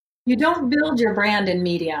You don't build your brand in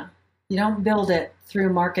media. You don't build it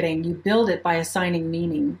through marketing. You build it by assigning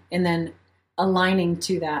meaning and then aligning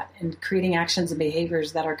to that and creating actions and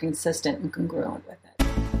behaviors that are consistent and congruent with it.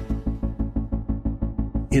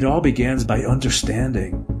 It all begins by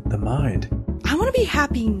understanding the mind. I want to be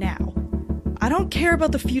happy now. I don't care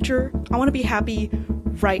about the future. I want to be happy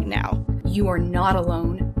right now. You are not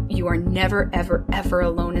alone. You are never, ever, ever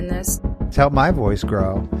alone in this. It's helped my voice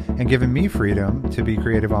grow and given me freedom to be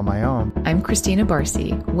creative on my own. I'm Christina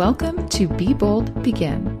Barcy. Welcome to Be Bold,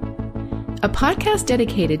 Begin, a podcast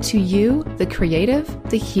dedicated to you, the creative,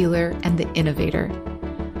 the healer, and the innovator.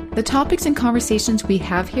 The topics and conversations we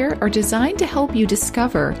have here are designed to help you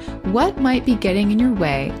discover what might be getting in your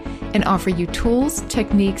way and offer you tools,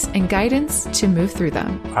 techniques, and guidance to move through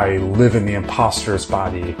them. I live in the imposter's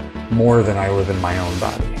body more than I live in my own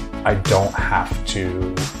body. I don't have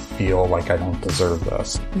to feel like I don't deserve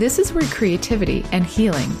this. This is where creativity and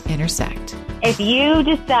healing intersect. If you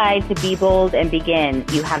decide to be bold and begin,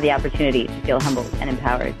 you have the opportunity to feel humbled and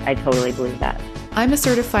empowered. I totally believe that. I'm a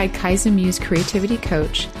certified Kaizen Muse creativity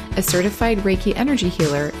coach, a certified Reiki energy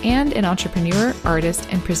healer, and an entrepreneur, artist,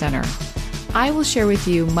 and presenter. I will share with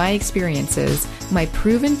you my experiences, my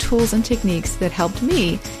proven tools and techniques that helped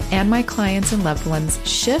me and my clients and loved ones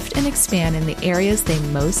shift and expand in the areas they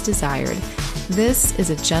most desired. This is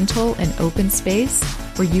a gentle and open space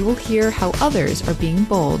where you will hear how others are being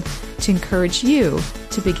bold to encourage you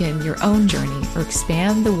to begin your own journey or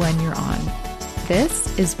expand the one you're on.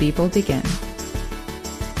 This is Be Bold Begin.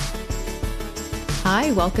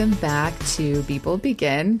 Hi, welcome back to Be Bold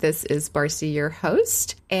Begin. This is Barcy, your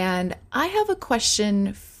host, and I have a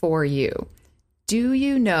question for you. Do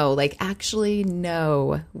you actually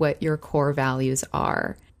know what your core values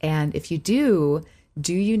are? And if you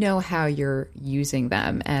do you know how you're using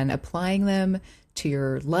them and applying them to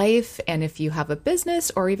your life? And if you have a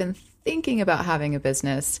business or even thinking about having a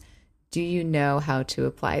business, do you know how to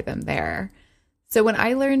apply them there? So when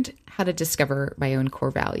I learned how to discover my own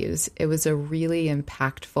core values, it was a really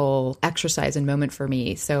impactful exercise and moment for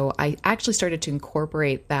me. So I actually started to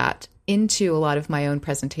incorporate that into a lot of my own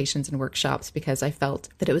presentations and workshops because I felt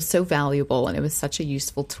that it was so valuable and it was such a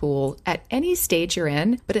useful tool at any stage you're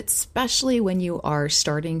in, but especially when you are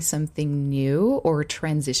starting something new or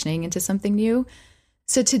transitioning into something new.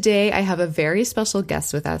 So today I have a very special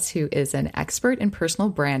guest with us who is an expert in personal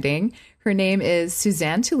branding. Her name is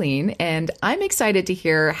Suzanne Tulien, and I'm excited to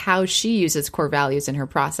hear how she uses core values in her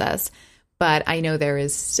process. But I know there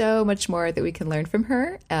is so much more that we can learn from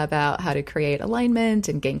her about how to create alignment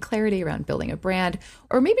and gain clarity around building a brand,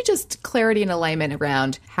 or maybe just clarity and alignment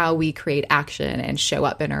around how we create action and show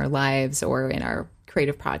up in our lives or in our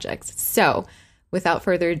creative projects. So without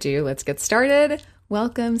further ado, let's get started.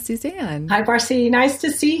 Welcome, Suzanne. Hi, Barcy. Nice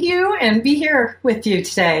to see you and be here with you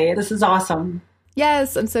today. This is awesome.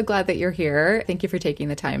 Yes, I'm so glad that you're here. Thank you for taking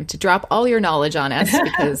the time to drop all your knowledge on us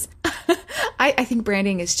because I think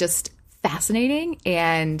branding is just fascinating.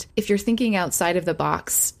 And if you're thinking outside of the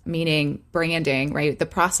box, meaning branding, right, the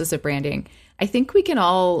process of branding, I think we can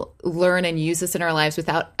all learn and use this in our lives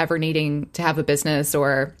without ever needing to have a business,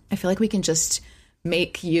 or I feel like we can just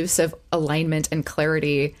make use of alignment and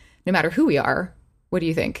clarity no matter who we are. What do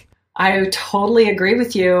you think? I totally agree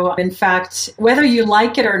with you. In fact, whether you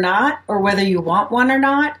like it or not, or whether you want one or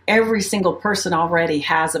not, every single person already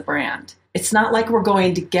has a brand. It's not like we're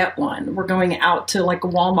going to get one. We're going out to like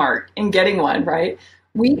Walmart and getting one, right?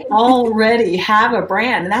 We already have a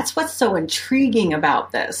brand. And that's what's so intriguing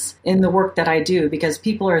about this in the work that I do, because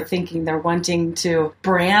people are thinking they're wanting to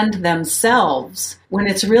brand themselves when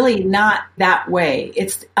it's really not that way.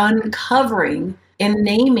 It's uncovering and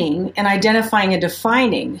naming and identifying and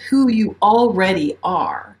defining who you already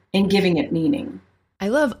are and giving it meaning. I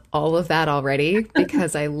love all of that already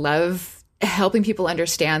because I love helping people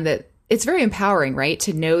understand that it's very empowering, right?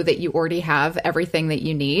 To know that you already have everything that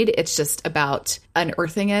you need. It's just about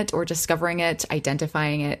unearthing it or discovering it,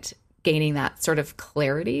 identifying it, gaining that sort of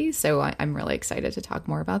clarity. So I'm really excited to talk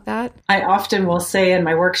more about that. I often will say in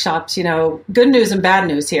my workshops, good news and bad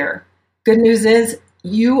news here. Good news is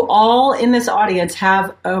you all in this audience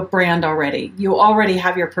have a brand already. You already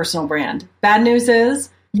have your personal brand. Bad news is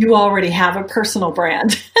you already have a personal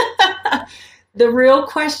brand. The real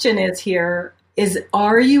question is,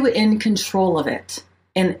 are you in control of it?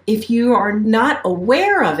 And if you are not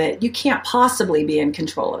aware of it, you can't possibly be in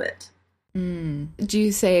control of it. Do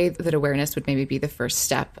you say that awareness would maybe be the first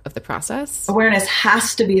step of the process? Awareness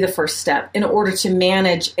has to be the first step in order to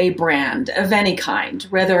manage a brand of any kind,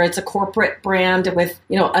 whether it's a corporate brand with,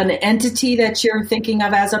 an entity that you're thinking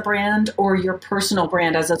of as a brand, or your personal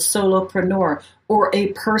brand as a solopreneur, or a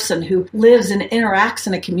person who lives and interacts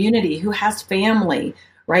in a community, who has family,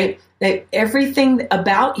 right? That everything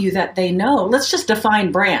about you that they know, let's just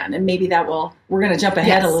define brand. And maybe we're going to jump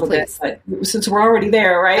ahead a little bit, but since we're already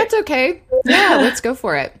there, right? That's okay. Yeah, let's go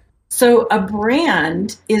for it. So a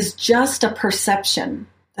brand is just a perception.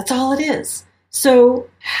 That's all it is. So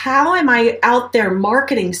how am I out there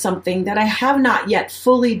marketing something that I have not yet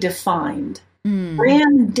fully defined?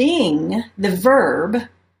 Branding, the verb,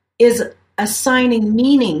 is assigning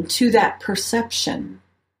meaning to that perception.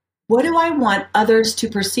 What do I want others to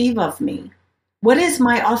perceive of me? What is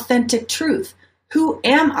my authentic truth? Who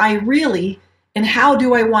am I really? And how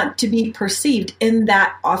do I want to be perceived in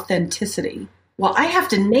that authenticity? Well, I have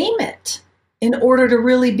to name it in order to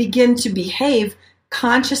really begin to behave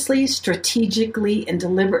consciously, strategically, and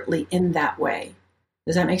deliberately in that way.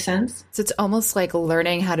 Does that make sense? So it's almost like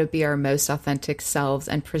learning how to be our most authentic selves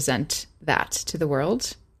and present that to the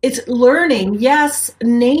world. It's learning, yes,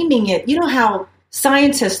 naming it. You know how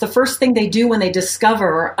scientists, the first thing they do when they discover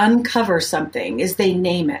or uncover something is they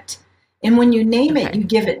name it. And when you name it, you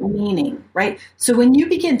give it meaning, right? So when you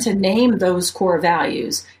begin to name those core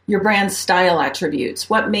values, your brand style attributes,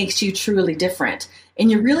 what makes you truly different, and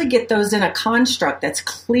you really get those in a construct that's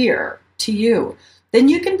clear to you, then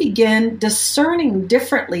you can begin discerning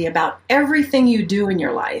differently about everything you do in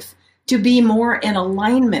your life to be more in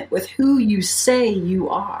alignment with who you say you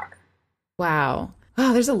are. Wow.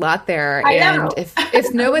 Oh, there's a lot there. I and know.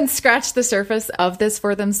 if no one's scratched the surface of this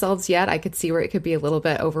for themselves yet, I could see where it could be a little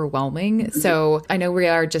bit overwhelming. Mm-hmm. So I know we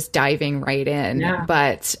are just diving right in,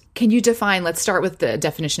 but can you define, let's start with the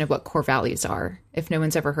definition of what core values are, if no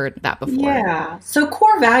one's ever heard that before. Yeah. So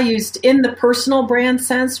core values in the personal brand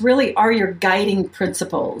sense really are your guiding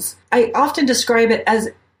principles. I often describe it as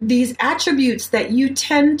these attributes that you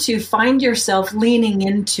tend to find yourself leaning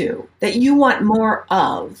into, that you want more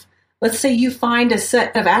of. Let's say you find a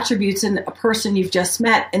set of attributes in a person you've just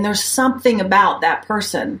met, and there's something about that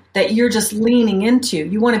person that you're just leaning into.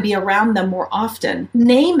 You want to be around them more often.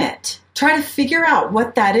 Name it. Try to figure out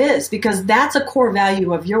what that is, because that's a core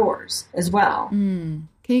value of yours as well. Can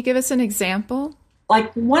you give us an example?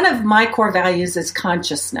 Like one of my core values is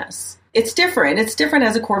consciousness. It's different. It's different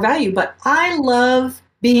as a core value, but I love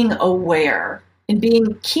being aware and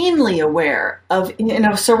being keenly aware of,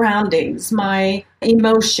 surroundings, my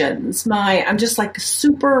emotions, I'm just like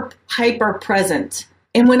super hyper present.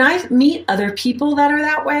 And when I meet other people that are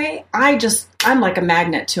that way, I'm like a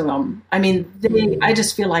magnet to them. I mean, I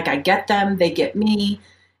just feel like I get them, they get me.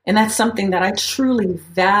 And that's something that I truly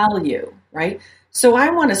value, right? So I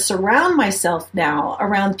want to surround myself now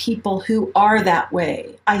around people who are that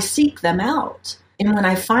way. I seek them out. And when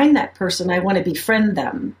I find that person, I want to befriend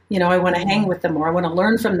them. I want to hang with them more. I want to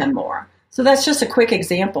learn from them more. So that's just a quick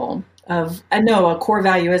example of, I know a core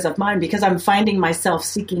value is of mine because I'm finding myself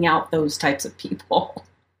seeking out those types of people.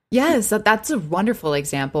 Yes, that's a wonderful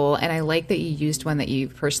example. And I like that you used one that you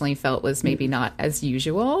personally felt was maybe not as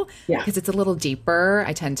usual, because it's a little deeper.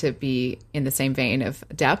 I tend to be in the same vein of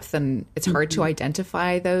depth, and it's hard to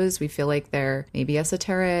identify those. We feel like they're maybe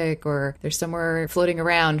esoteric or they're somewhere floating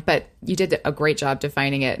around, but you did a great job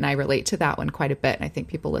defining it. And I relate to that one quite a bit. And I think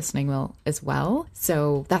people listening will as well.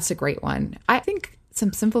 So that's a great one. I think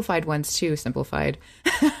some simplified ones too. Simplified.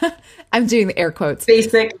 I'm doing the air quotes.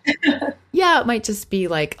 Basic. Yeah, it might just be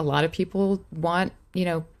like a lot of people want,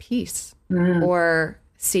 peace or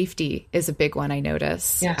safety is a big one I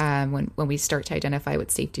notice. Yeah. When we start to identify what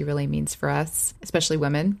safety really means for us, especially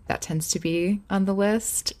women, that tends to be on the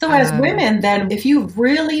list. So as women, then if you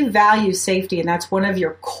really value safety and that's one of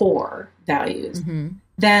your core values,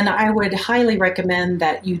 then I would highly recommend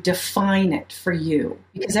that you define it for you,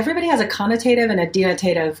 because everybody has a connotative and a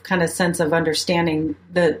denotative kind of sense of understanding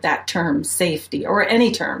that term safety, or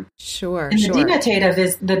any term. Sure. And the denotative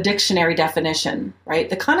is the dictionary definition,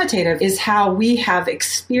 right? The connotative is how we have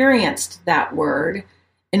experienced that word.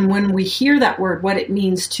 And when we hear that word, what it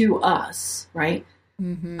means to us, right?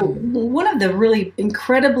 So one of the really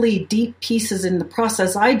incredibly deep pieces in the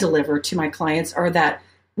process I deliver to my clients are that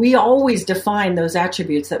we always define those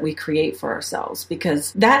attributes that we create for ourselves,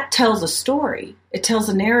 because that tells a story. It tells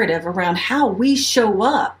a narrative around how we show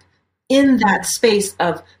up in that space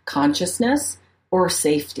of consciousness or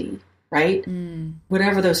safety, right?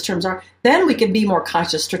 Whatever those terms are. Then we can be more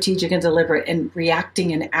conscious, strategic, and deliberate in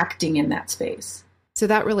reacting and acting in that space. So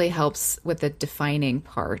that really helps with the defining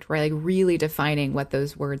part, right? Like really defining what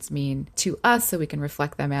those words mean to us so we can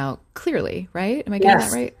reflect them out clearly, right? Am I getting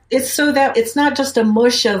that right? It's so that it's not just a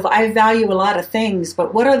mush of I value a lot of things,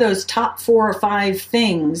 but what are those top 4 or 5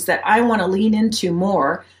 things that I want to lean into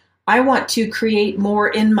more? I want to create more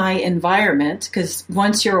in my environment, because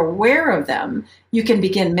once you're aware of them, you can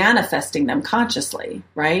begin manifesting them consciously,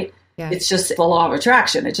 right? Yes. It's just the law of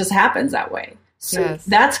attraction. It just happens that way. So Yes.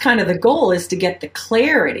 that's kind of the goal, is to get the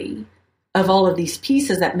clarity of all of these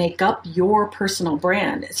pieces that make up your personal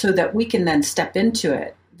brand so that we can then step into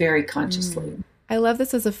it very consciously. I love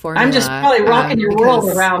this as a formula. I'm just probably rocking your world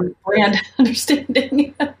because- around brand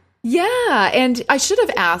understanding. Yeah. And I should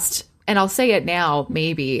have asked, and I'll say it now,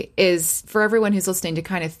 maybe, is for everyone who's listening to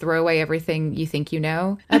kind of throw away everything you think you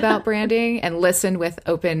know about branding and listen with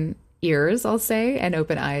open ears, I'll say, and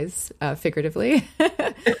open eyes, figuratively.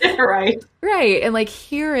 Right. Right. And like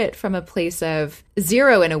hear it from a place of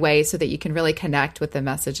zero in a way so that you can really connect with the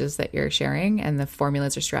messages that you're sharing and the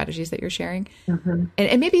formulas or strategies that you're sharing.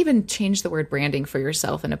 And maybe even change the word branding for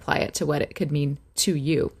yourself and apply it to what it could mean to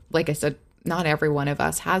you. Like I said, not every one of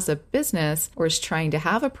us has a business or is trying to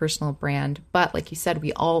have a personal brand. But like you said,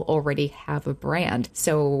 we all already have a brand.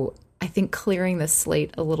 So I think clearing the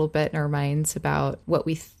slate a little bit in our minds about what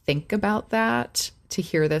we think about that, to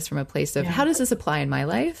hear this from a place of how does this apply in my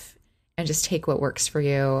life, and just take what works for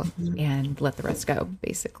you and let the rest go,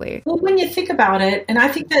 basically. Well, when you think about it, and I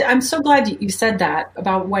think that I'm so glad you said that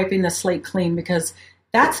about wiping the slate clean, because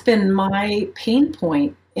that's been my pain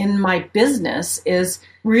point in my business, is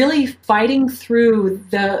really fighting through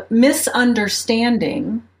the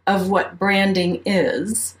misunderstanding of what branding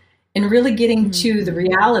is and really getting to the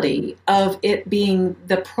reality of it being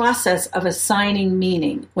the process of assigning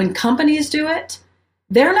meaning. When companies do it,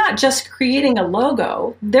 they're not just creating a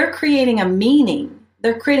logo, they're creating a meaning.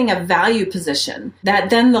 They're creating a value position that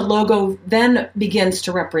then the logo then begins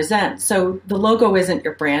to represent. So the logo isn't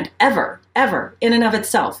your brand ever, in and of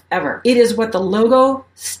itself, ever. It is what the logo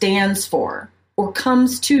stands for or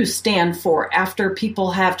comes to stand for after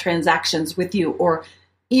people have transactions with you or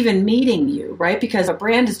even meeting you, right? Because a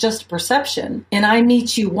brand is just a perception, and I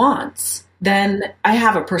meet you once, then I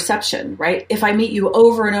have a perception, right? If I meet you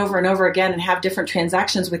over and over and over again and have different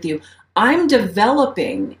transactions with you, I'm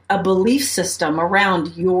developing a belief system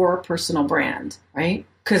around your personal brand, right?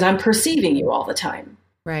 Because I'm perceiving you all the time.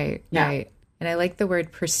 Right, Yeah. right. And I like the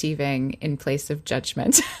word perceiving in place of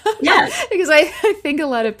judgment. Yes. Because I think a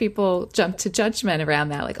lot of people jump to judgment around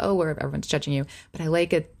that, like, oh, where everyone's judging you. But I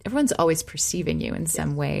like it. Everyone's always perceiving you in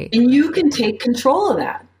some way. And you can take control of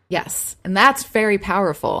that. Yes. And that's very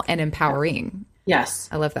powerful and empowering. Yes.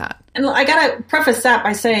 I love that. And I got to preface that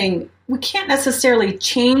by saying we can't necessarily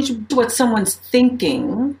change what someone's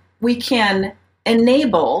thinking. We can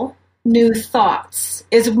enable new thoughts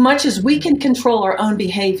as much as we can control our own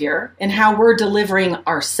behavior and how we're delivering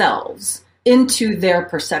ourselves into their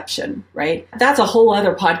perception, right? That's a whole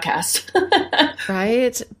other podcast.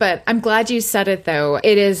 Right. But I'm glad you said it, though.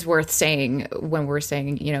 It is worth saying when we're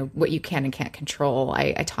saying, you know, what you can and can't control.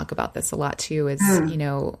 I talk about this a lot, too, is, you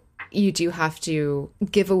know, you do have to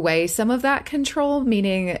give away some of that control,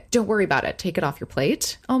 meaning don't worry about it. Take it off your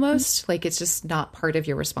plate almost. Like it's just not part of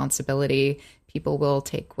your responsibility. People will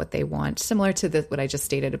take what they want, similar to what I just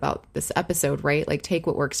stated about this episode, right? Like take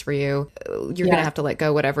what works for you. You're going to have to let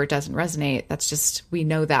go whatever doesn't resonate. That's just, we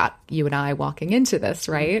know that, you and I walking into this,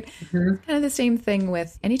 right? Kind of the same thing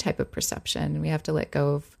with any type of perception. We have to let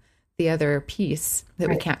go of the other piece that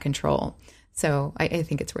we can't control. So I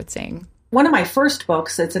think it's worth saying. One of my first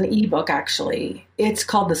books, it's an ebook actually, it's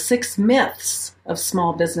called The 6 Myths of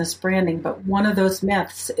Small Business Branding. But one of those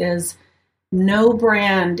myths is no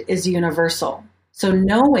brand is universal. So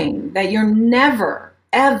knowing that you're never,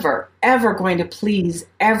 ever, ever going to please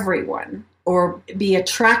everyone or be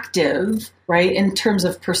attractive, right, in terms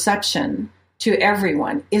of perception to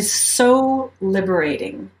everyone is so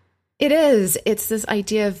liberating. It is. It's this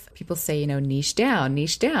idea of people say, you know, niche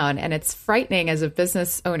down. And it's frightening as a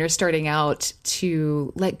business owner starting out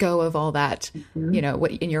to let go of all that, you know, what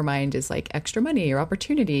in your mind is like extra money or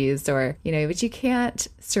opportunities or, you know, but you can't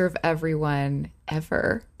serve everyone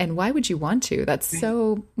ever. And why would you want to? That's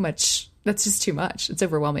so much. That's just too much. It's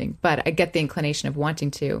overwhelming. But I get the inclination of wanting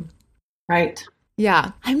to. Right.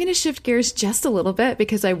 Yeah, I'm going to shift gears just a little bit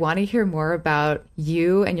because I want to hear more about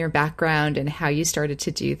you and your background and how you started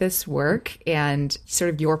to do this work and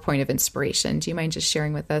sort of your point of inspiration. Do you mind just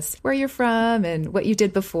sharing with us where you're from and what you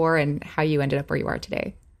did before and how you ended up where you are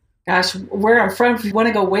today? Gosh, where I'm from, if you want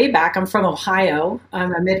to go way back, I'm from Ohio.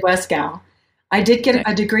 I'm a Midwest gal. I did get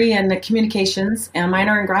a degree in communications and a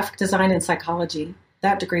minor in graphic design and psychology.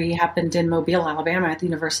 That degree happened in Mobile, Alabama at the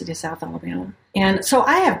University of South Alabama. And so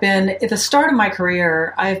I have been, at the start of my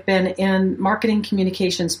career, I've been in marketing,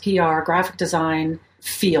 communications, PR, graphic design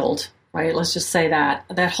field, right? Let's just say that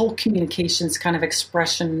whole communications kind of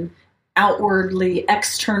expression outwardly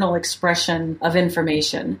external expression of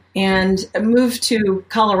information. And I moved to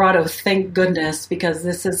Colorado, thank goodness, because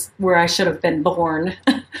this is where I should have been born.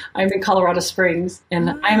 I'm in Colorado Springs, and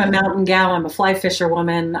I'm a mountain gal. I'm a fly fisher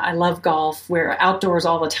woman. I love golf. We're outdoors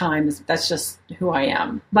all the time. That's just who I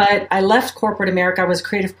am. But I left corporate America. I was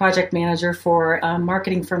creative project manager for a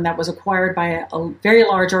marketing firm that was acquired by a very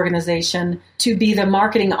large organization to be the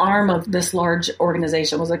marketing arm of this large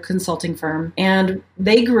organization. It was a consulting firm. And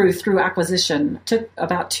they grew through acquisition. It took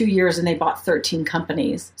about 2 years, and they bought 13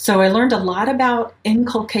 companies. So I learned a lot about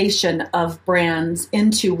inculcation of brands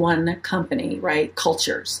into one company, right?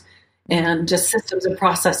 Cultures. And just systems and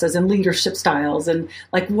processes and leadership styles and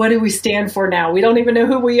like, what do we stand for now? We don't even know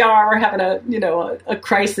who we are. We're having a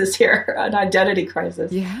crisis here, an identity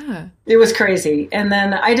crisis. Yeah. It was crazy. And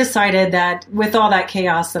then I decided that with all that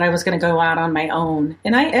chaos that I was going to go out on my own.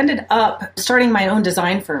 And I ended up starting my own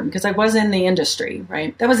design firm because I was in the industry,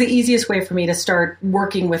 right? That was the easiest way for me to start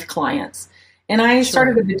working with clients. And I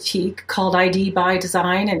started a boutique called ID by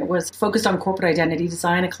Design, and it was focused on corporate identity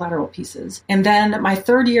design and collateral pieces. And then my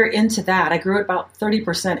third year into that, I grew at about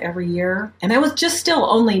 30% every year. And I was just still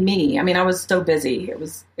only me. I mean, I was so busy. It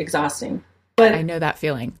was exhausting. But I know that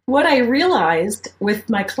feeling. What I realized with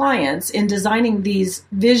my clients in designing these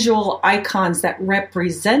visual icons that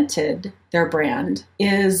represented their brand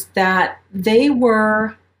is that they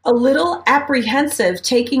were a little apprehensive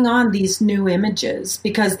taking on these new images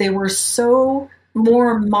because they were so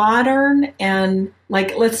more modern and,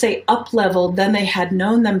 like, let's say up-leveled than they had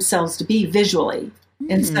known themselves to be visually.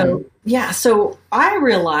 And so I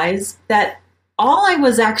realized that all I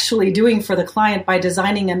was actually doing for the client by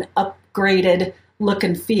designing an upgraded look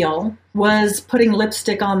and feel was putting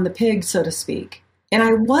lipstick on the pig, so to speak. And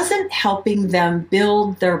I wasn't helping them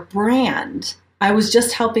build their brand. I was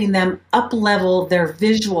just helping them up-level their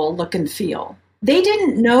visual look and feel. They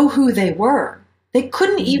didn't know who they were. They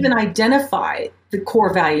couldn't even identify the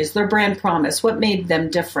core values, their brand promise, what made them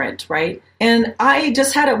different, right? And I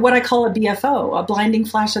just had what I call a BFO, a blinding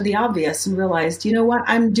flash of the obvious, and realized, you know what,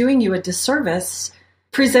 I'm doing you a disservice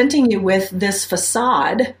presenting you with this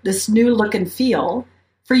facade, this new look and feel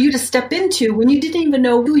for you to step into when you didn't even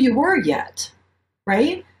know who you were yet,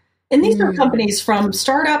 right? And these are companies from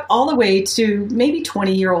startup all the way to maybe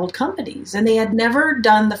 20-year-old companies. And they had never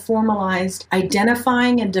done the formalized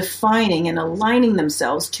identifying and defining and aligning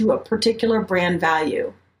themselves to a particular brand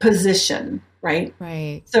value position, right?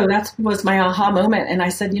 Right. So that was my aha moment. And I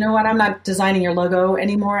said, you know what? I'm not designing your logo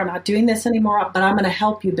anymore. I'm not doing this anymore, but I'm going to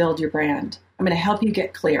help you build your brand. I'm going to help you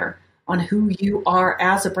get clear on who you are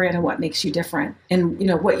as a brand and what makes you different and, you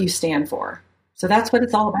know, what you stand for. So that's what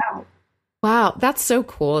it's all about. Wow, that's so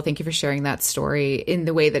cool. Thank you for sharing that story in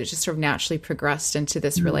the way that it just sort of naturally progressed into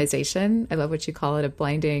this realization. I love what you call it, a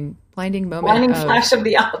blinding moment. Blinding flash of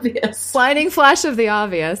the obvious. Blinding flash of the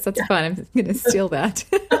obvious. That's fun. I'm going to steal that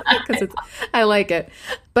because I like it.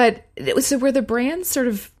 But so were the brands sort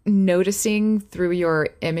of noticing through your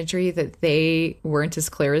imagery that they weren't as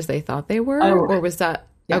clear as they thought they were? Or was that,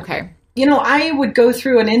 okay. You know, I would go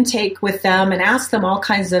through an intake with them and ask them all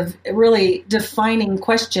kinds of really defining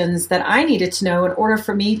questions that I needed to know in order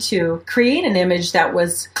for me to create an image that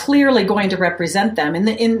was clearly going to represent them. And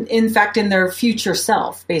in fact, in their future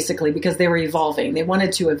self, basically, because they were evolving. They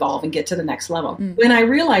wanted to evolve and get to the next level. When I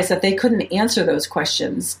realized that they couldn't answer those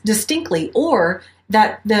questions distinctly, or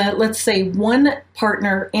that let's say one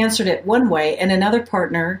partner answered it one way and another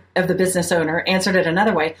partner of the business owner answered it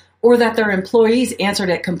another way, or that their employees answered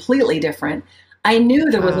it completely different, I knew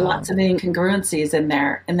there was lots of incongruencies in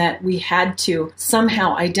there and that we had to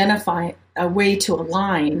somehow identify a way to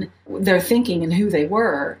align their thinking and who they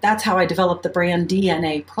were. That's how I developed the brand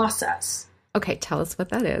DNA process. Okay, tell us what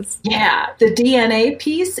that is. Yeah, the DNA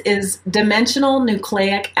piece is dimensional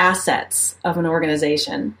nucleic assets of an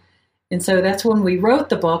organization. And so that's when we wrote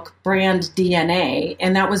the book, Brand DNA,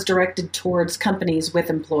 and that was directed towards companies with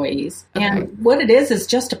employees. Okay. And what it is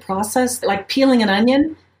just a process like peeling an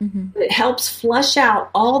onion. It helps flush out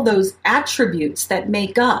all those attributes that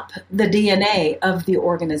make up the DNA of the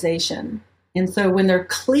organization. And so when they're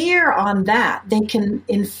clear on that, they can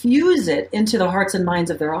infuse it into the hearts and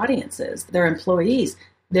minds of their audiences, their employees,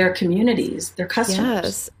 their communities, their customers.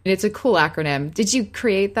 Yes, it's a cool acronym. Did you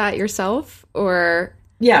create that yourself or...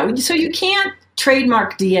 Yeah, so you can't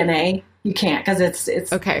trademark DNA. You can't because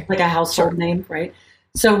it's okay. Like a household name, right?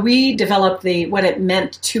 So we developed what it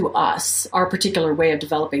meant to us, our particular way of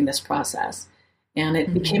developing this process, and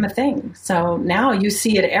it became a thing. So now you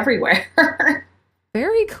see it everywhere.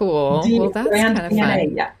 Very cool. Well, that's kind of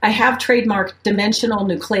fun. Yeah, I have trademarked dimensional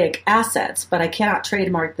nucleic assets, but I cannot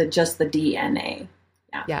trademark just the DNA.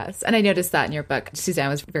 Yeah. Yes. And I noticed that in your book. Suzanne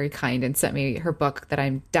was very kind and sent me her book that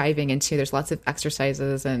I'm diving into. There's lots of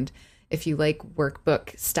exercises. And if you like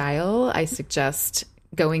workbook style, I suggest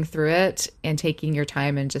going through it and taking your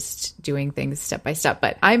time and just doing things step by step.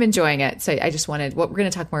 But I'm enjoying it. So I just wanted, we're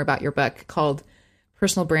going to talk more about your book called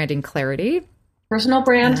Personal Branding Clarity. Personal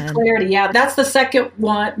Brand Clarity. Yeah, that's the second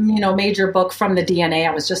one, major book from the DNA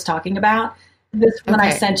I was just talking about. This one I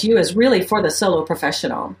sent you is really for the solo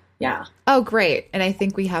professional. Yeah. Oh, great. And I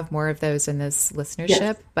think we have more of those in this listenership.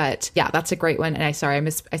 Yes. But yeah, that's a great one. And I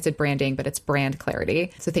said branding, but it's Brand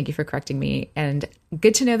Clarity. So thank you for correcting me. And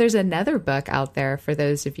good to know there's another book out there for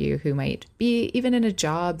those of you who might be even in a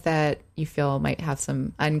job that you feel might have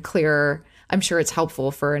some unclear. I'm sure it's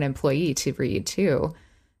helpful for an employee to read too.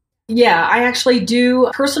 Yeah, I actually do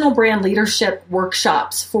personal brand leadership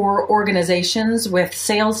workshops for organizations with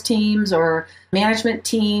sales teams or management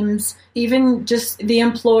teams, even just the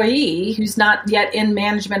employee who's not yet in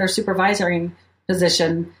management or supervisory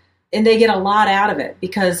position. And they get a lot out of it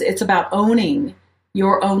because it's about owning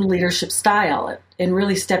your own leadership style and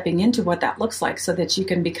really stepping into what that looks like so that you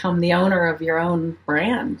can become the owner of your own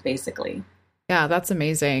brand, basically. Yeah, that's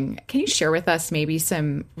amazing. Can you share with us maybe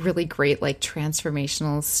some really great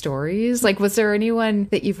transformational stories? Was there anyone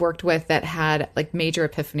that you've worked with that had major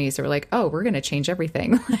epiphanies that were oh, we're going to change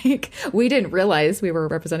everything? We didn't realize we were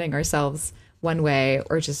representing ourselves one way,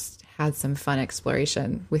 or just had some fun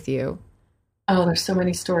exploration with you? Oh, there's so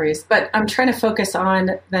many stories, but I'm trying to focus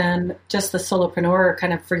on then just the solopreneur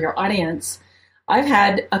kind of for your audience. I've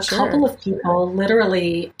had a couple of people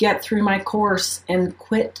literally get through my course and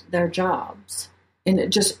quit their jobs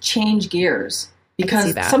and just change gears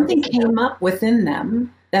because something came up within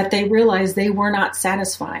them that they realized they were not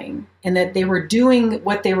satisfying and that they were doing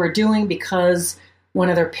what they were doing because one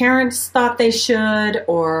of their parents thought they should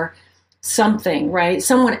or something, right?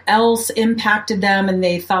 Someone else impacted them and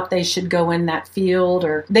they thought they should go in that field,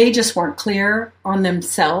 or they just weren't clear on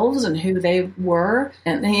themselves and who they were.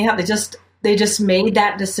 And they just made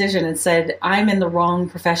that decision and said, I'm in the wrong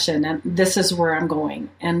profession and this is where I'm going.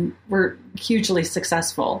 And we're hugely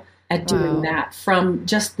successful at doing that from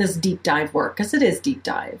just this deep dive work, because it is deep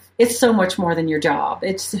dive. It's so much more than your job.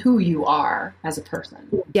 It's who you are as a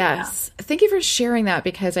person. Yes. Yeah. Thank you for sharing that,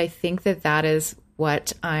 because I think that is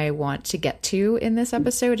what I want to get to in this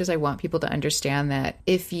episode. Is I want people to understand that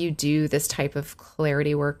if you do this type of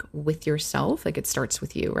clarity work with yourself, it starts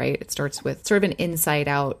with you, right? It starts with sort of an inside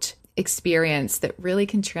out experience that really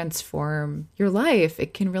can transform your life.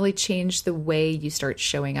 It can really change the way you start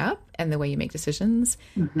showing up and the way you make decisions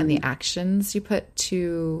and the actions you put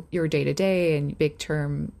to your day to day and big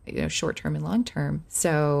term, short term and long term.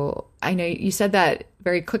 So I know you said that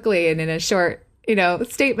very quickly and in a short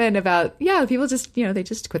statement about, people just, they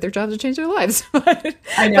just quit their jobs and change their lives.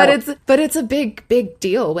 I know. But it's a big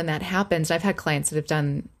deal when that happens. I've had clients that have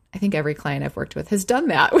done, I think every client I've worked with has done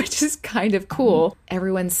that, which is kind of cool.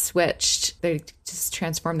 Everyone's switched. They just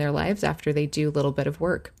transform their lives after they do a little bit of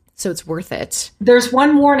work. So it's worth it. There's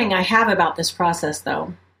one warning I have about this process,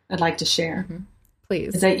 though, I'd like to share.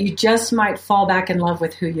 Please. Is that you just might fall back in love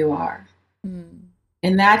with who you are.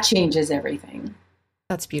 And that changes everything.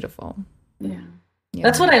 That's beautiful. Yeah.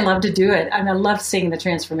 That's what I love to do it. I love seeing the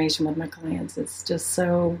transformation with my clients. It's just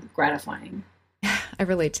so gratifying. I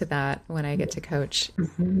relate to that when I get to coach.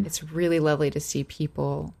 It's really lovely to see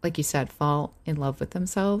people, like you said, fall in love with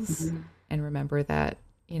themselves and remember that,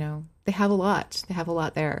 they have a lot. They have a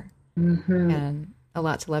lot there and a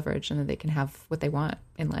lot to leverage, and that they can have what they want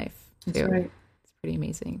in life too. That's right. It's pretty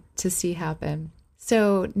amazing to see happen.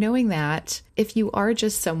 So knowing that, if you are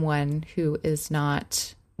just someone who is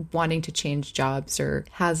not wanting to change jobs or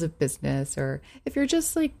has a business, or if you're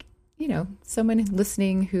just someone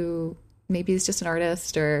listening who maybe is just an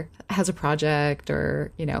artist or has a project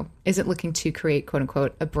or, isn't looking to create, quote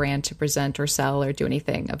unquote, a brand to present or sell or do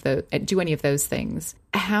any of those things,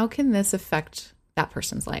 how can this affect that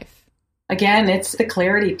person's life? Again, it's the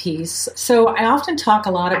clarity piece. So I often talk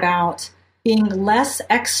a lot about being less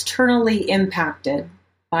externally impacted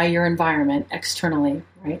by your environment externally,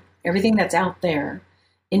 right? Everything that's out there,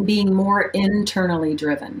 and being more internally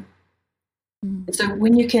driven. So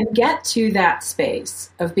when you can get to that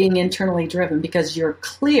space of being internally driven because you're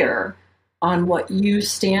clear on what you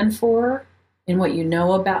stand for and what you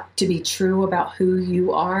know about to be true about who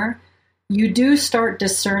you are, you do start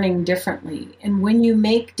discerning differently. And when you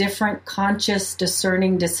make different conscious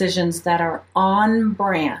discerning decisions that are on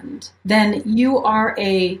brand, then you are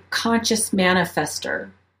a conscious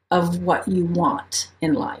manifester of what you want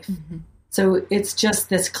in life. So it's just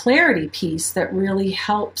this clarity piece that really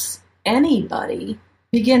helps anybody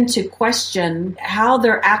begin to question how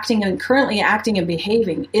they're acting and currently acting and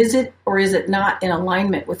behaving. Is it or is it not in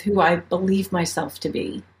alignment with who I believe myself to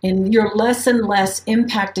be? And you're less and less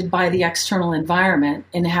impacted by the external environment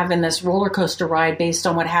and having this roller coaster ride based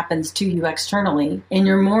on what happens to you externally. And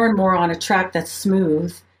you're more and more on a track that's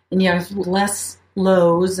smooth, and you have less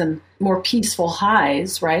lows and more peaceful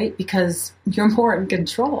highs, right? Because you're more in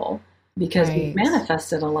control. Because you've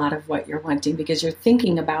manifested a lot of what you're wanting, because you're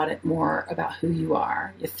thinking about it more about who you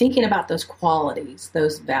are. You're thinking about those qualities,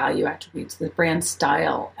 those value attributes, the brand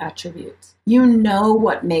style attributes. You know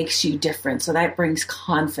what makes you different, so that brings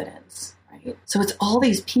confidence, right? So it's all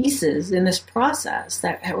these pieces in this process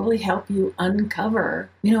that really help you uncover,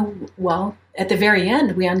 at the very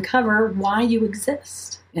end, we uncover why you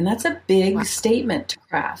exist. And that's a big statement to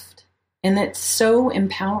craft. And it's so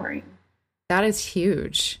empowering. That is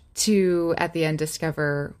huge. To, at the end,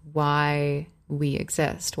 discover why we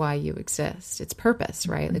exist, why you exist. It's purpose,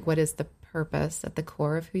 right? Like, what is the purpose at the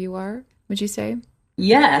core of who you are, would you say?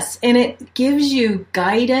 Yes. And it gives you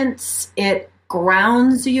guidance. It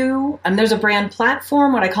grounds you. And there's a brand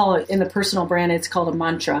platform, what I call it in the personal brand, it's called a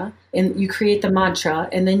mantra. And you create the mantra,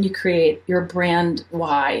 and then you create your brand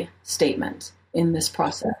why statement in this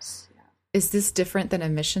process. Yeah. Is this different than a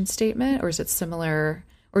mission statement, or is it similar?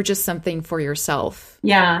 Or just something for yourself?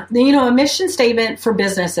 Yeah. A mission statement for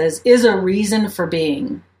businesses is a reason for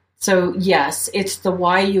being. So yes, it's the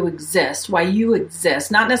why you exist,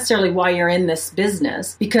 not necessarily why you're in this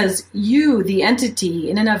business, because you, the entity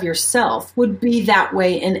in and of yourself, would be that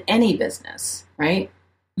way in any business, right?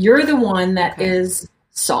 You're the one that is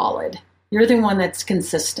solid. You're the one that's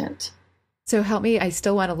consistent. So help me, I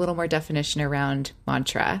still want a little more definition around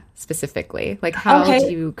mantra specifically. Like, how do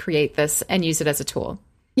you create this and use it as a tool?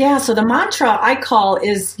 Yeah, so the mantra I call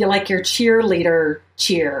is like your cheerleader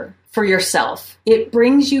cheer for yourself. It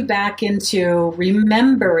brings you back into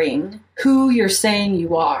remembering who you're saying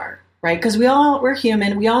you are, right? Because we're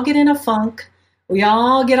human. We all get in a funk. We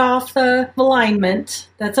all get off the alignment.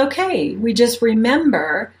 That's okay. We just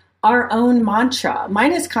remember our own mantra.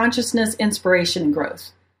 Mine is consciousness, inspiration, and growth.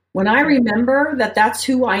 When I remember that that's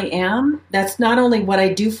who I am, that's not only what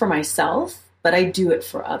I do for myself, but I do it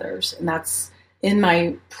for others. And that's in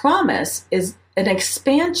my promise is an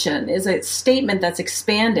expansion, is a statement that's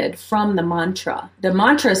expanded from the mantra. The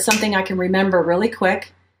mantra is something I can remember really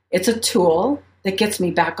quick. It's a tool that gets me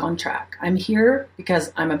back on track. I'm here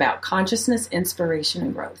because I'm about consciousness, inspiration,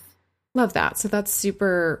 and growth. Love that. So that's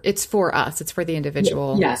super, it's for us. It's for the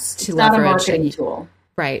individual. Yes. To it's leverage not a marketing tool.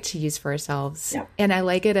 Right, to use for ourselves. Yep. And I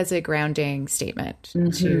like it as a grounding statement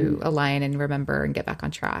to align and remember and get back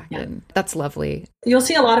on track. Yeah. And that's lovely. You'll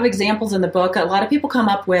see a lot of examples in the book. A lot of people come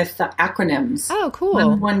up with acronyms. Oh,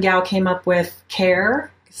 cool. One gal came up with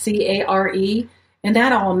CARE, C-A-R-E, and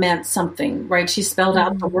that all meant something, right? She spelled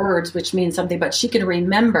out the words, which means something, but she could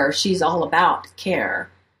remember she's all about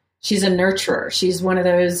care. She's a nurturer. She's one of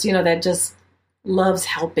those, that just loves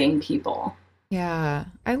helping people. Yeah,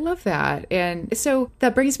 I love that. And so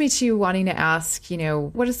that brings me to wanting to ask,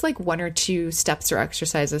 what is like one or two steps or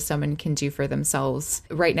exercises someone can do for themselves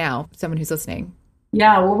right now, someone who's listening?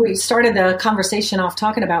 Yeah, well, we started the conversation off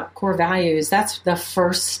talking about core values. That's the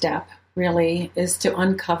first step, really, is to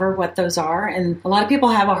uncover what those are. And a lot of people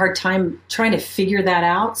have a hard time trying to figure that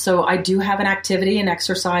out. So I do have an activity and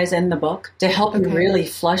exercise in the book to help you really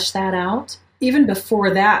flush that out. Even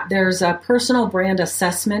before that, there's a personal brand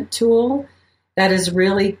assessment tool that is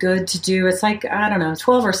really good to do. It's like, 12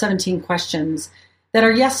 or 17 questions that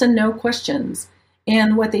are yes and no questions.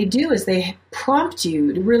 And what they do is they prompt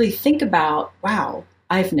you to really think about, wow,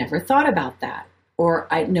 I've never thought about that. Or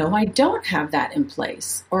I don't have that in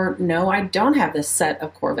place. Or no, I don't have this set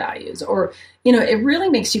of core values. Or, it really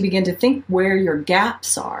makes you begin to think where your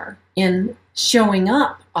gaps are in showing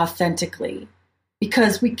up authentically.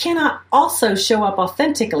 Because we cannot also show up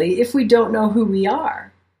authentically if we don't know who we are.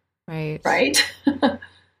 Right.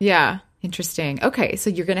 Yeah. Interesting. Okay. So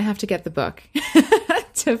you're going to have to get the book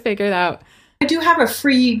to figure it out. I do have a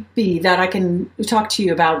freebie that I can talk to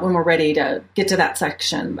you about when we're ready to get to that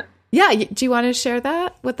section. Yeah. Do you want to share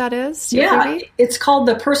that, what that is? Yeah. It's called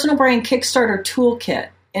the Personal Brand Kickstarter Toolkit.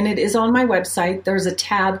 And it is on my website. There's a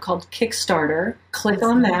tab called Kickstarter. Click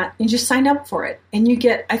on that and just sign up for it. And you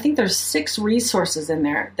get, I think there's 6 resources in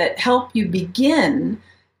there that help you begin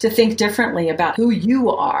to think differently about who you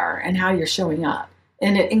are and how you're showing up.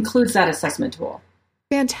 And it includes that assessment tool.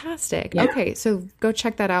 Fantastic. Yeah. Okay, so go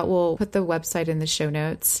check that out. We'll put the website in the show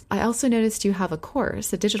notes. I also noticed you have a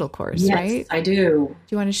course, a digital course, Yes, right? I do. Do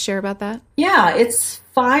you want to share about that? Yeah, it's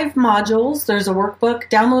 5 modules. There's a workbook,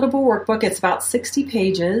 downloadable workbook. It's about 60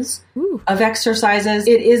 pages Ooh. of exercises.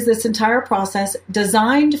 It is this entire process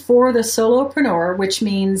designed for the solopreneur, which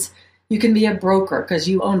means you can be a broker because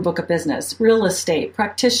you own book of business, real estate,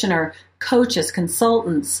 practitioner, coaches,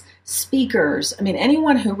 consultants, speakers. I mean,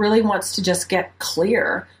 anyone who really wants to just get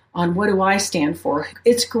clear on what do I stand for.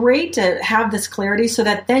 It's great to have this clarity so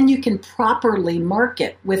that then you can properly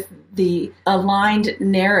market with the aligned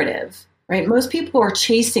narrative, right? Most people are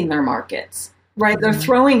chasing their markets, right? They're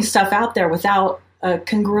throwing stuff out there without a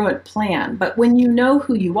congruent plan. But when you know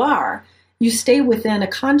who you are, you stay within a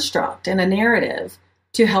construct and a narrative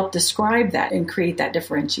to help describe that and create that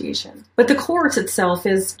differentiation. But the course itself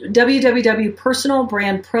is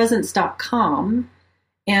www.personalbrandpresence.com.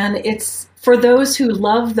 And it's for those who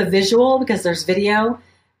love the visual because there's video.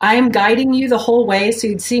 I am guiding you the whole way, so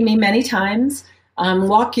you'd see me many times,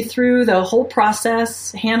 walk you through the whole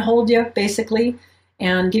process, handhold you basically,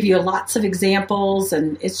 and give you lots of examples.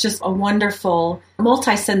 And it's just a wonderful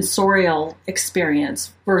multisensorial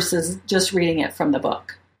experience versus just reading it from the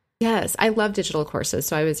book. Yes, I love digital courses,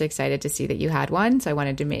 so I was excited to see that you had one. So I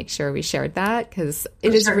wanted to make sure we shared that because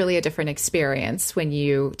it is really a different experience when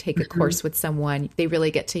you take a course with someone. They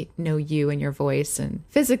really get to know you and your voice and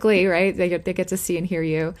physically, right? They get to see and hear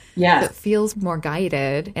you. Yes. So it feels more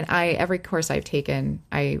guided. And every course I've taken,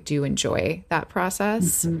 I do enjoy that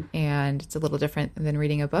process. And it's a little different than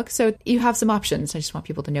reading a book. So you have some options. I just want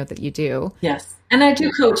people to know that you do. Yes. And I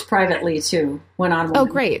do coach privately too, one-on-one. Oh,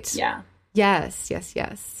 great. Yeah. Yes.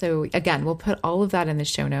 So again, we'll put all of that in the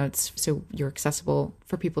show notes so you're accessible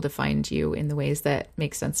for people to find you in the ways that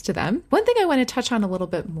make sense to them. One thing I want to touch on a little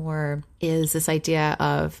bit more is this idea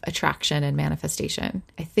of attraction and manifestation.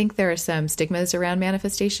 I think there are some stigmas around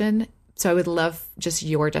manifestation. So I would love just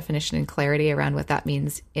your definition and clarity around what that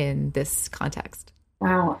means in this context.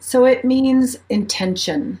 Wow. So it means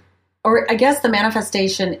intention. Or I guess the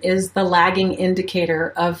manifestation is the lagging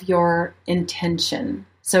indicator of your intention.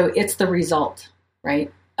 So it's the result,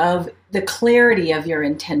 right, of the clarity of your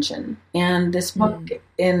intention. And this book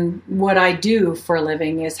and what I do for a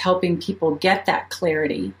living is helping people get that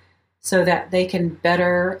clarity so that they can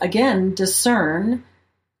better, again, discern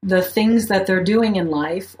the things that they're doing in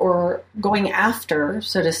life or going after,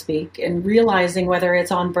 so to speak, and realizing whether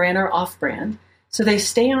it's on brand or off brand. So they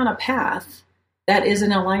stay on a path that is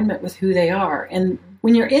in alignment with who they are. And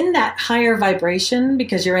when you're in that higher vibration,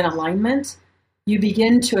 because you're in alignment, you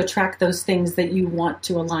begin to attract those things that you want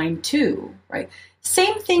to align to, right?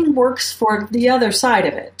 Same thing works for the other side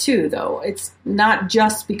of it too, though. It's not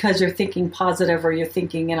just because you're thinking positive or you're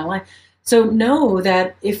thinking in alignment. So know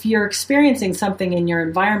that if you're experiencing something in your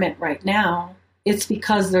environment right now, it's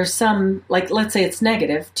because there's some, like, let's say it's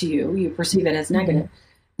negative to you, you perceive it as negative,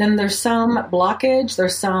 then there's some blockage,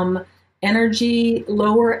 there's some energy,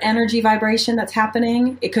 lower energy vibration that's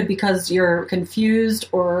happening. It could be because you're confused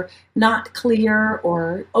or not clear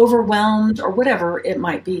or overwhelmed or whatever it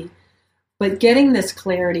might be. But getting this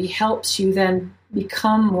clarity helps you then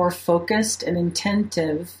become more focused and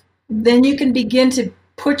attentive. Then you can begin to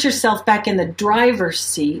put yourself back in the driver's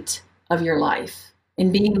seat of your life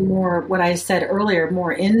and being more, what I said earlier,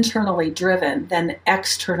 more internally driven than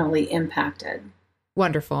externally impacted.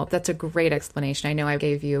 Wonderful. That's a great explanation. I know I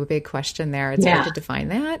gave you a big question there. It's hard to define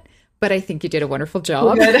that, but I think you did a wonderful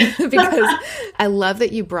job because I love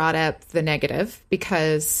that you brought up the negative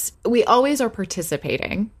because we always are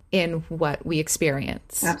participating in what we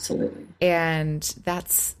experience. Absolutely. And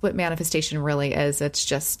that's what manifestation really is. It's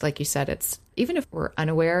just, like you said, it's even if we're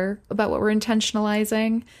unaware about what we're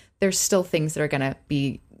intentionalizing, there's still things that are going to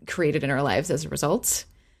be created in our lives as a result.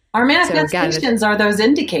 Our manifestations are those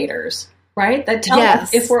indicators, right? That tell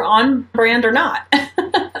us if we're on brand or not.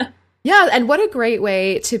 Yeah. And what a great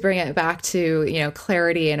way to bring it back to,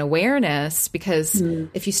 clarity and awareness, because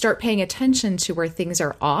if you start paying attention to where things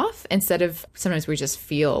are off, instead of sometimes we just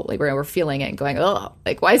feel like we're feeling it and going, oh,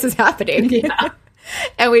 like, why is this happening? Yeah.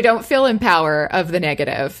 And we don't feel in power of the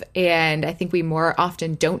negative. And I think we more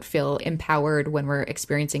often don't feel empowered when we're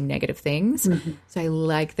experiencing negative things. So I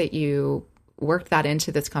like that you worked that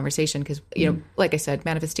into this conversation because, like I said,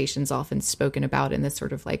 manifestation is often spoken about in this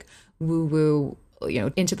sort of like woo-woo,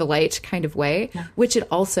 into the light kind of way, which it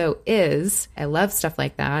also is. I love stuff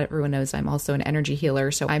like that. Everyone knows I'm also an energy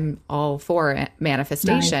healer, so I'm all for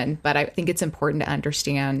manifestation. But I think it's important to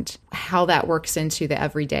understand how that works into the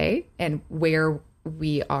everyday and where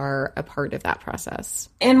we are a part of that process.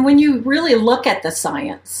 And when you really look at the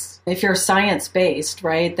science, if you're science-based,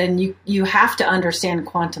 right, then you have to understand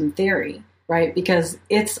quantum theory, right? Because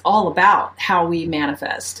it's all about how we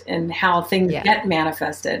manifest and how things get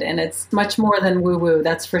manifested. And it's much more than woo-woo,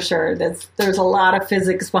 that's for sure. There's a lot of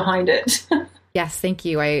physics behind it. Yes, thank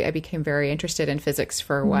you. I became very interested in physics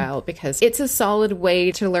for a while because it's a solid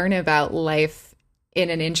way to learn about life in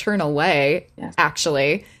an internal way. Yes.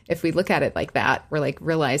 Actually, if we look at it like that, we're like,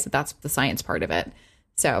 realize that that's the science part of it.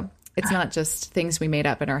 So it's not just things we made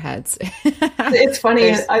up in our heads. It's funny.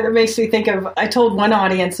 It makes me think of, I told one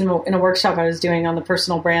audience in a workshop I was doing on the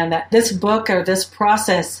personal brand that this book or this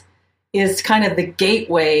process is kind of the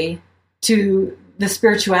gateway to the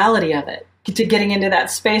spirituality of it, to getting into that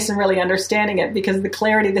space and really understanding it, because the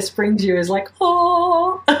clarity this brings you is like,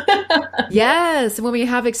 oh. Yes. When we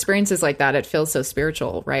have experiences like that, it feels so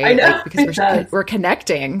spiritual, right? I know, like, because we're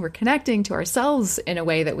connecting to ourselves in a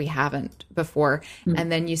way that we haven't before. Mm-hmm.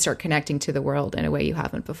 And then you start connecting to the world in a way you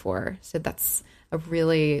haven't before. So that's a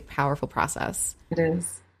really powerful process. It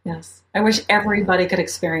is. Yes. I wish everybody could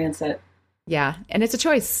experience it. Yeah. And it's a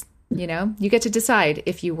choice. You know, you get to decide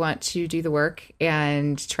if you want to do the work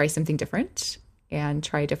and try something different and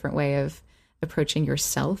try a different way of approaching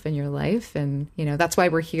yourself and your life. And, you know, that's why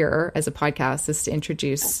we're here as a podcast, is to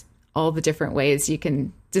introduce all the different ways you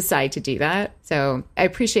can decide to do that. So I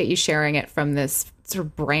appreciate you sharing it from this sort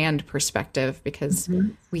of brand perspective, because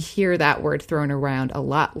we hear that word thrown around a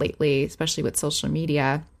lot lately, especially with social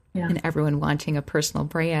media and everyone wanting a personal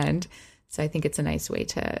brand. So I think it's a nice way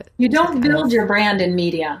to... You don't build your brand in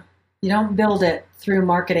media. You don't build it through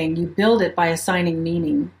marketing. You build it by assigning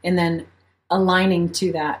meaning and then aligning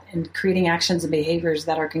to that and creating actions and behaviors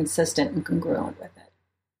that are consistent and congruent with it.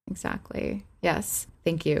 Exactly. Yes.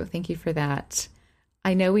 Thank you. Thank you for that.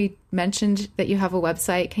 I know we mentioned that you have a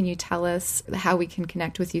website. Can you tell us how we can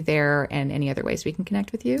connect with you there and any other ways we can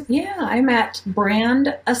connect with you? Yeah, I'm at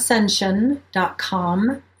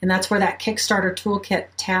brandascension.com, and that's where that Kickstarter toolkit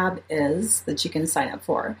tab is that you can sign up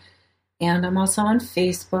for. And I'm also on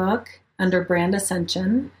Facebook under Brand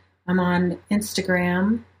Ascension. I'm on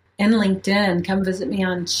Instagram and LinkedIn. Come visit me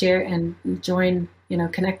on Share and join,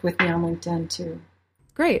 connect with me on LinkedIn too.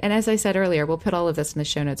 Great. And as I said earlier, we'll put all of this in the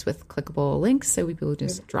show notes with clickable links so people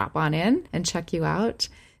just drop on in and check you out.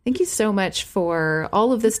 Thank you so much for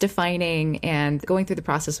all of this defining and going through the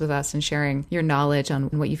process with us and sharing your knowledge on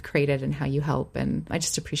what you've created and how you help. And I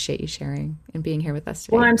just appreciate you sharing and being here with us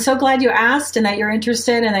today. Well, I'm so glad you asked and that you're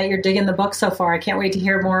interested and that you're digging the book so far. I can't wait to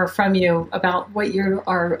hear more from you about what you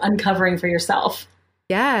are uncovering for yourself.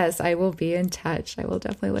 Yes, I will be in touch. I will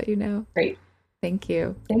definitely let you know. Great. Thank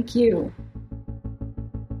you. Thank you.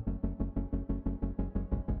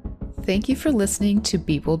 Thank you for listening to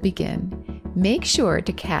Be Bold Begin. Make sure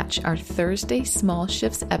to catch our Thursday Small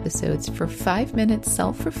Shifts episodes for 5-minute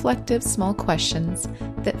self-reflective small questions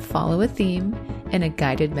that follow a theme in a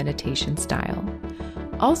guided meditation style.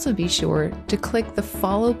 Also be sure to click the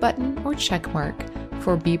follow button or check mark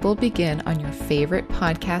for Be Bold Begin on your favorite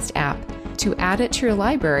podcast app to add it to your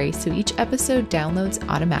library so each episode downloads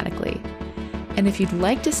automatically. And if you'd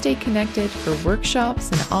like to stay connected for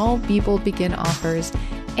workshops and all Be Bold Begin offers,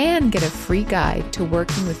 and get a free guide to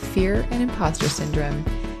working with fear and imposter syndrome,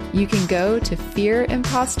 you can go to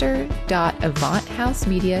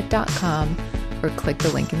fearimposter.avanthousemedia.com or click the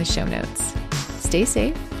link in the show notes. Stay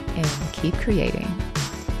safe and keep creating.